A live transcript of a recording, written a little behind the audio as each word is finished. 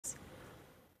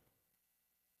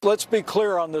Let's be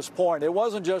clear on this point. It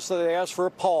wasn't just that they asked for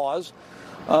a pause.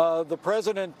 The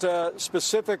president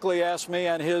specifically asked me,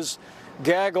 and his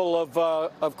gaggle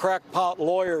of crackpot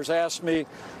lawyers asked me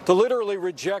to literally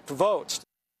reject votes.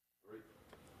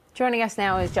 Joining us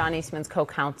now is John Eastman's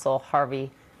co-counsel,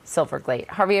 Harvey Silverglate.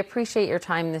 Harvey, I appreciate your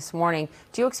time this morning.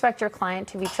 Do you expect your client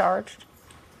to be charged?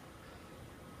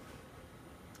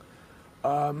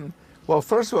 Well,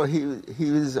 first of all,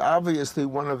 he was obviously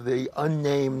one of the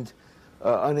unnamed,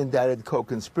 unindicted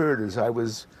co-conspirators. I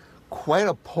was quite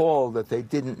appalled that they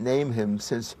didn't name him,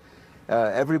 since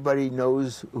everybody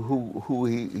knows who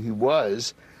he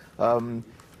was.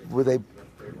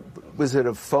 Was it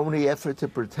a phony effort to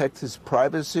protect his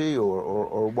privacy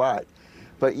or what?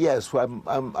 But yes, I'm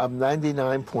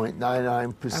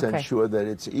 99.99% sure that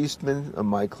it's Eastman,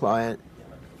 my client.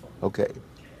 Okay.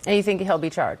 And you think he'll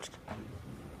be charged?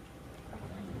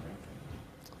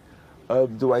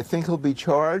 Do I think he'll be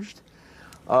charged?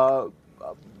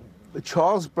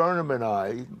 Charles Burnham and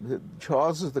I,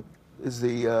 Charles is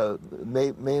the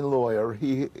main lawyer.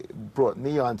 He brought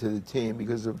me onto the team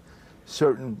because of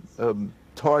certain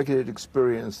targeted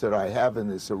experience that I have in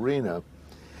this arena.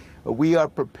 We are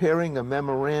preparing a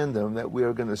memorandum that we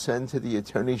are going to send to the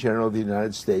Attorney General of the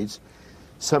United States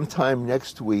sometime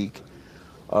next week,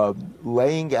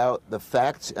 laying out the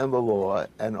facts and the law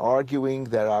and arguing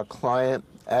that our client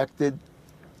acted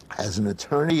as an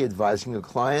attorney advising a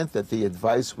client, that the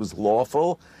advice was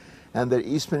lawful, and that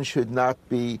Eastman should not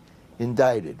be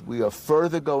indicted. We are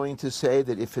further going to say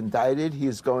that if indicted, he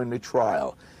is going to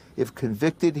trial. If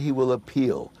convicted, he will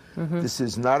appeal. This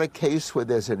is not a case where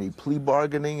there's any plea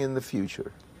bargaining in the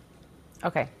future.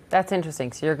 Okay, that's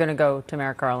interesting. So you're going to go to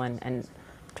Merrick Garland and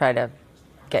try to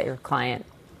get your client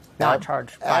not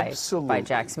charged by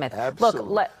Jack Smith.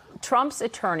 Absolutely. Look, Trump's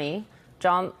attorney,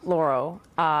 John Lauro,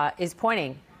 is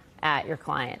pointing at your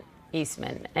client,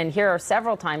 Eastman. And here are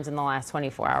several times in the last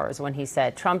 24 hours when he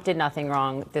said, Trump did nothing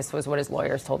wrong. This was what his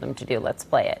lawyers told him to do. Let's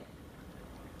play it.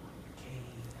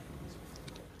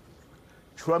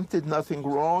 Trump did nothing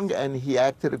wrong, and he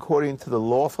acted according to the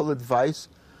lawful advice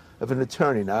of an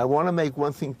attorney. Now, I want to make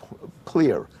one thing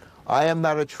clear. I am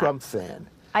not a Trump fan.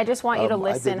 I just want you to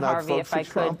listen, Harvey, if I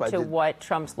could, to what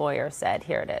Trump's lawyer said.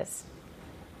 Here it is.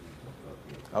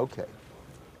 Okay.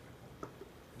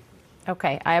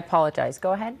 Okay, I apologize.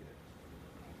 Go ahead.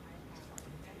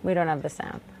 We don't have the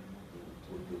sound.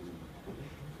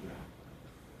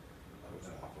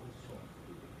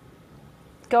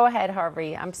 Go ahead,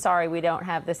 Harvey. I'm sorry we don't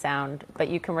have the sound, but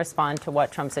you can respond to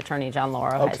what Trump's attorney, John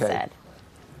Lauro, has said.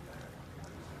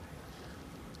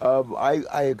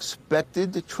 I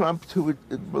expected Trump to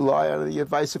rely on the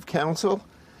advice of counsel,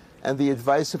 and the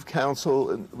advice of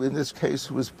counsel in this case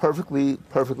was perfectly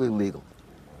legal.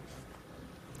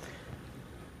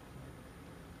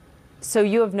 So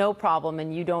you have no problem,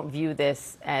 and you don't view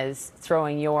this as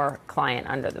throwing your client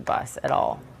under the bus at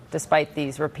all, despite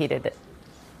these repeated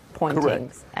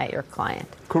pointings at your client.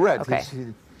 Correct. Okay.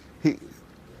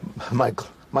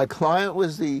 My client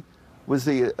was the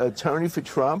attorney for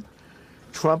Trump.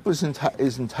 Trump is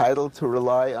entitled to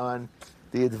rely on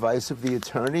the advice of the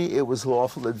attorney. It was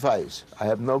lawful advice. I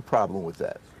have no problem with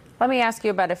that. Let me ask you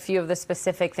about a few of the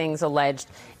specific things alleged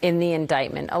in the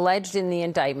indictment. Alleged in the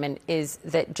indictment is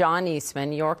that John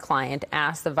Eastman, your client,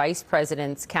 asked the vice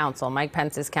president's counsel, Mike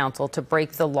Pence's counsel, to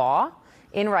break the law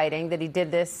in writing, that he did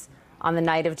this on the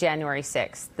night of January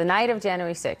 6th. The night of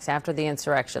January 6th, after the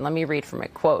insurrection. Let me read from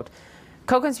it. Quote,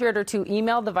 co-conspirator 2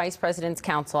 emailed the vice president's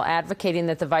counsel advocating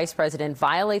that the vice president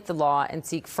violate the law and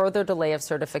seek further delay of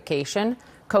certification.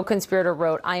 Co-conspirator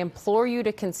wrote, I implore you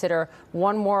to consider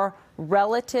one more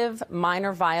relative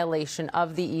minor violation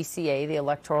of the ECA, the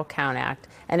Electoral Count Act,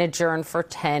 and adjourn for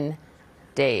 10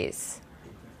 days.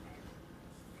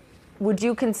 Would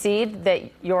you concede that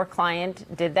your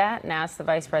client did that and asked the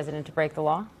vice president to break the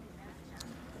law?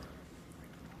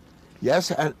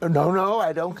 Yes, no,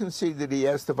 I don't concede that he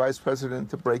asked the vice president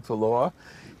to break the law.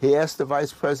 He asked the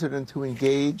vice president to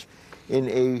engage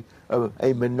in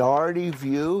a minority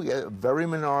view, a very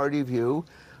minority view,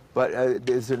 but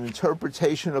there's an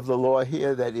interpretation of the law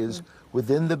here that is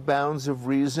within the bounds of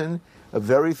reason.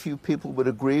 Very few people would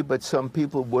agree, but some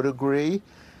people would agree.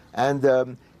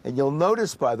 And you'll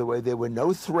notice, by the way, there were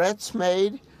no threats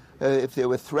made. If there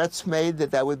were threats made,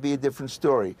 that would be a different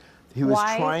story. He was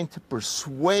trying to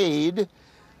persuade.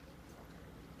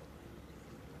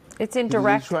 It's in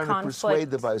direct conflict. conflict. To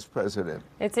persuade the vice president.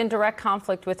 It's in direct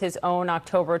conflict with his own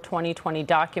October 2020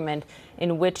 document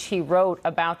in which he wrote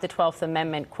about the 12th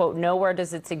Amendment, quote, nowhere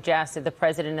does it suggest that the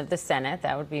president of the Senate,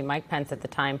 that would be Mike Pence at the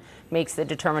time, makes the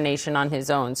determination on his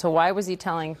own. So why was he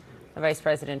telling the vice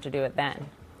president to do it then?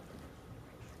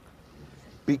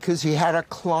 Because he had a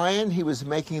client, he was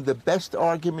making the best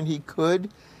argument he could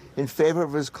in favor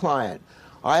of his client.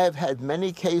 I have had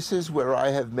many cases where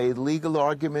I have made legal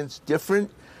arguments different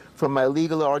from my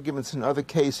legal arguments in other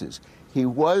cases. He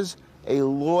was a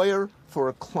lawyer for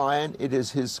a client. It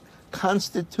is his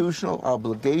constitutional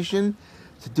obligation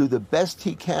to do the best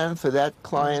he can for that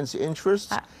client's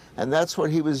interests, and that's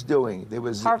what he was doing. There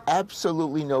was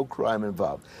absolutely no crime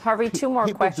involved. Harvey, two more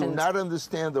questions. People do not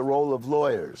understand the role of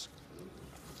lawyers.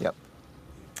 Yep.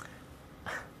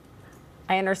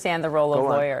 I understand the role of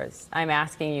lawyers. I'm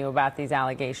asking you about these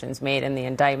allegations made in the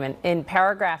indictment. In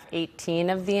paragraph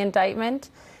 18 of the indictment,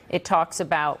 it talks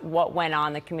about what went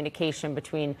on, the communication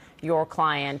between your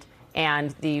client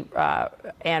and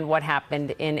what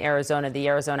happened in Arizona. The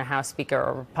Arizona House Speaker,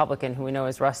 a Republican who we know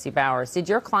as Rusty Bowers. Did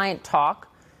your client talk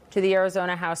to the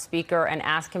Arizona House Speaker and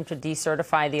ask him to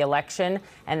decertify the election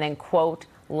and then, quote,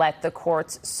 let the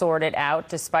courts sort it out,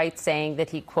 despite saying that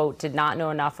he, quote, did not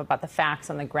know enough about the facts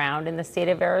on the ground in the state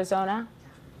of Arizona?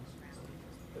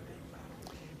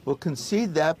 We'll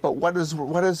concede that, but what is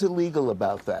illegal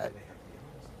about that?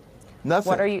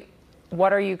 Nothing.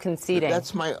 What are you conceding?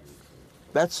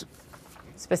 That's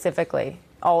specifically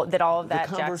all of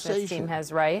that Jack Smith's team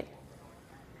has right?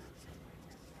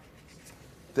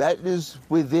 That is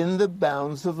within the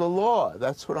bounds of the law.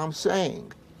 That's what I'm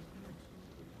saying.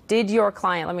 Did your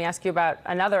client, let me ask you about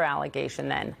another allegation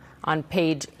then, on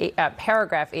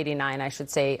paragraph 89, I should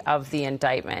say, of the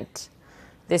indictment.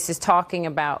 This is talking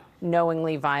about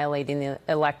knowingly violating the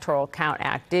Electoral Count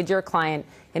Act. Did your client,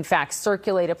 in fact,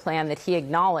 circulate a plan that he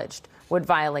acknowledged would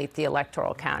violate the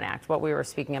Electoral Count Act, what we were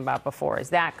speaking about before? Is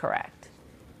that correct?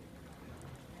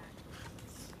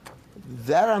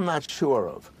 That I'm not sure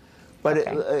of. But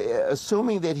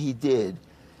assuming that he did,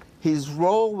 his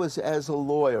role was as a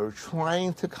lawyer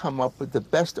trying to come up with the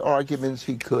best arguments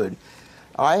he could.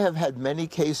 I have had many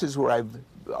cases where I've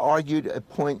argued a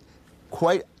point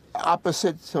quite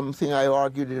opposite something I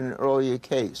argued in an earlier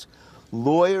case.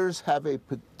 Lawyers have a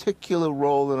particular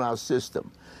role in our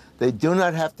system. They do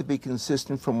not have to be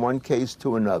consistent from one case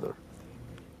to another.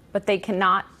 But they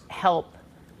cannot help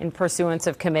in pursuance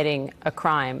of committing a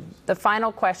crime. The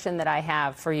final question that I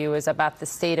have for you is about the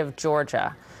state of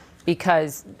Georgia,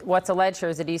 because what's alleged here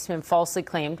is that Eastman falsely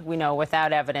claimed, we know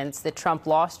without evidence, that Trump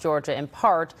lost Georgia in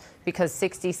part because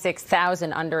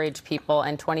 66,000 underage people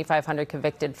and 2,500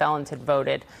 convicted felons had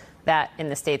voted that in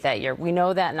the state that year. We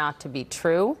know that not to be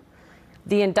true.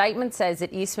 The indictment says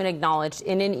that Eastman acknowledged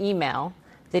in an email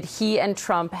that he and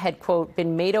Trump had, quote,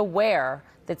 been made aware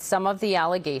that some of the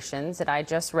allegations that I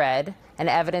just read and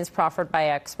evidence proffered by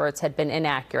experts had been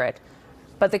inaccurate,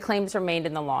 but the claims remained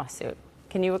in the lawsuit.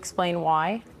 Can you explain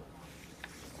why?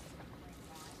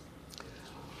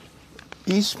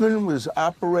 Eastman was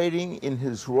operating in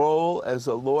his role as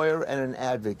a lawyer and an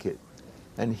advocate,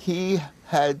 and he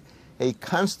had a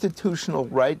constitutional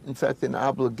right, in fact, an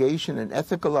obligation, an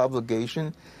ethical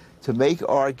obligation, to make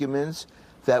arguments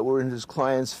that were in his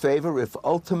client's favor. If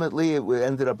ultimately it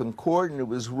ended up in court and it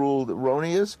was ruled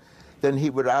erroneous, then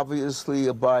he would obviously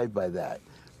abide by that.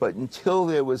 But until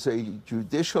there was a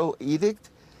judicial edict,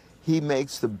 he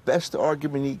makes the best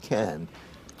argument he can.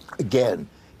 Again,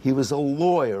 he was a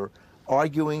lawyer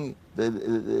arguing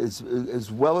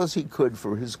as well as he could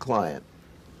for his client.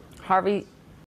 Harvey,